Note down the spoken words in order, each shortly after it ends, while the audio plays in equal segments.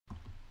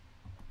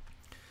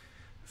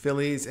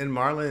Phillies and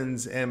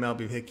Marlins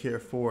MLB pick here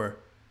for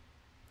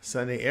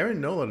Sunday. Aaron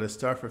Nola to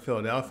start for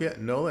Philadelphia.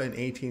 Nola in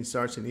 18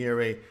 starts, an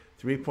ERA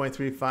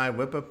 3.35,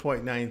 whip of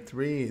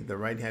 .93. The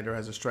right-hander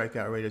has a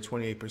strikeout rate of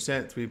 28%,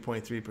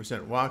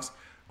 3.3% walks.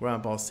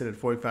 Ground balls sit at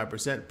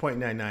 45%,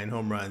 .99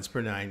 home runs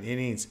per 9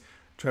 innings.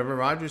 Trevor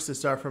Rogers to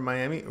start for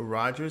Miami.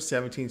 Rogers,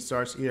 17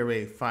 starts,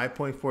 ERA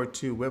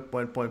 5.42, whip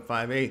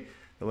 1.58.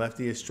 The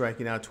lefty is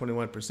striking out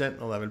 21%,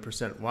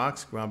 11%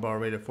 walks. Ground ball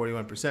rate of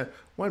 41%,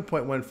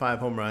 1.15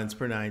 home runs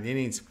per 9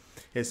 innings.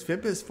 His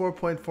FIP is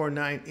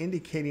 4.49,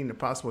 indicating a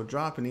possible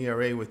drop in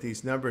ERA with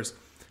these numbers.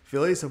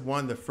 Phillies have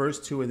won the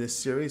first two in this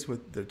series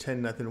with their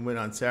 10-0 win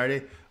on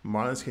Saturday.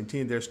 Marlins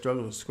continue their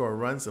struggle to score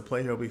runs. The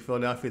play here will be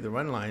Philadelphia, the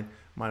run line,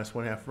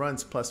 -1.5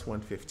 runs,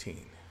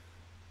 +115.